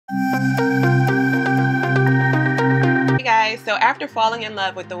guys, so after falling in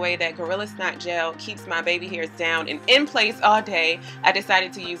love with the way that Gorilla Snot gel keeps my baby hairs down and in place all day, I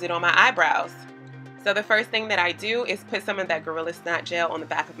decided to use it on my eyebrows. So the first thing that I do is put some of that Gorilla Snot gel on the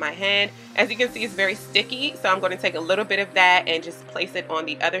back of my hand. As you can see, it's very sticky, so I'm going to take a little bit of that and just place it on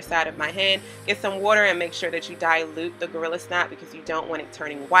the other side of my hand. Get some water and make sure that you dilute the Gorilla Snot because you don't want it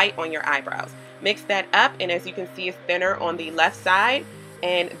turning white on your eyebrows. Mix that up, and as you can see, it's thinner on the left side.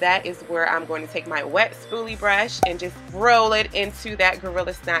 And that is where I'm going to take my wet spoolie brush and just roll it into that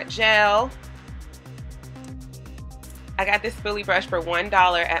Gorilla Snot gel. I got this spoolie brush for $1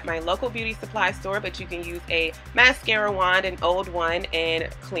 at my local beauty supply store, but you can use a mascara wand, an old one, and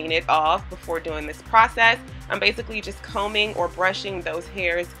clean it off before doing this process. I'm basically just combing or brushing those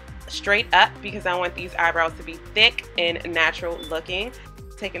hairs straight up because I want these eyebrows to be thick and natural looking.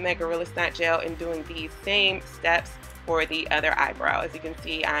 Taking that Gorilla Snot gel and doing these same steps for the other eyebrow. As you can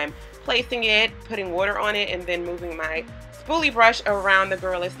see, I'm placing it, putting water on it, and then moving my spoolie brush around the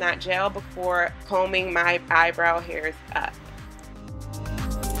Gorilla Snot gel before combing my eyebrow hairs up.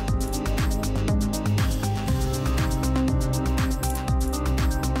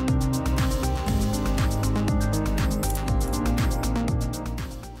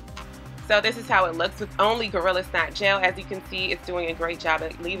 So this is how it looks with only Gorilla Snot gel. As you can see, it's doing a great job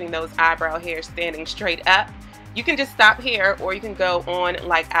at leaving those eyebrow hairs standing straight up. You can just stop here, or you can go on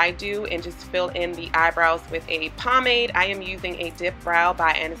like I do and just fill in the eyebrows with a pomade. I am using a Dip Brow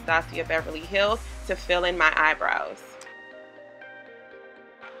by Anastasia Beverly Hills to fill in my eyebrows.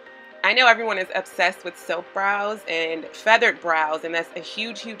 I know everyone is obsessed with soap brows and feathered brows, and that's a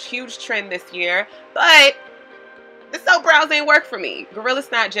huge trend this year, but the soap brows ain't work for me. Gorilla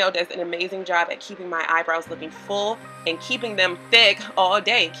Snot gel does an amazing job at keeping my eyebrows looking full and keeping them thick all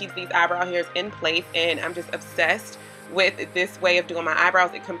day. It keeps these eyebrow hairs in place, and I'm just obsessed with this way of doing my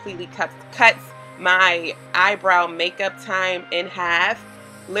eyebrows. It completely cuts my eyebrow makeup time in half.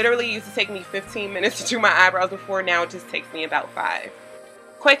 Literally used to take me 15 minutes to do my eyebrows before, now it just takes me about 5.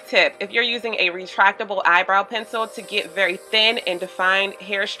 Quick tip, if you're using a retractable eyebrow pencil to get very thin and defined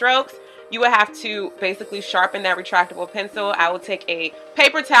hair strokes, you would have to basically sharpen that retractable pencil. I will take a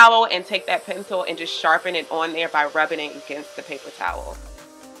paper towel and take that pencil and just sharpen it on there by rubbing it against the paper towel.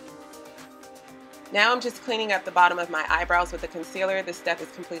 Now I'm just cleaning up the bottom of my eyebrows with a concealer. This step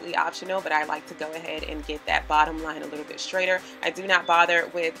is completely optional, but I like to go ahead and get that bottom line a little bit straighter. I do not bother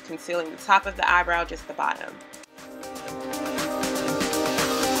with concealing the top of the eyebrow, just the bottom.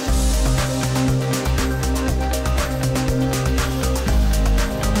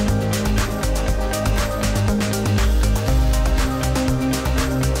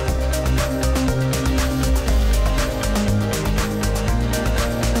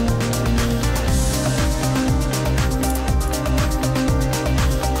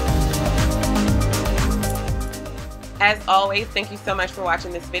 As always, thank you so much for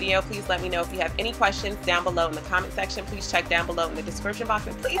watching this video. Please let me know if you have any questions down below in the comment section. Please check down below in the description box,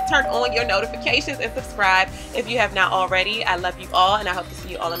 and please turn on your notifications and subscribe if you have not already. I love you all, and I hope to see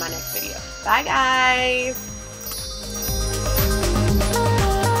you all in my next video. Bye, guys.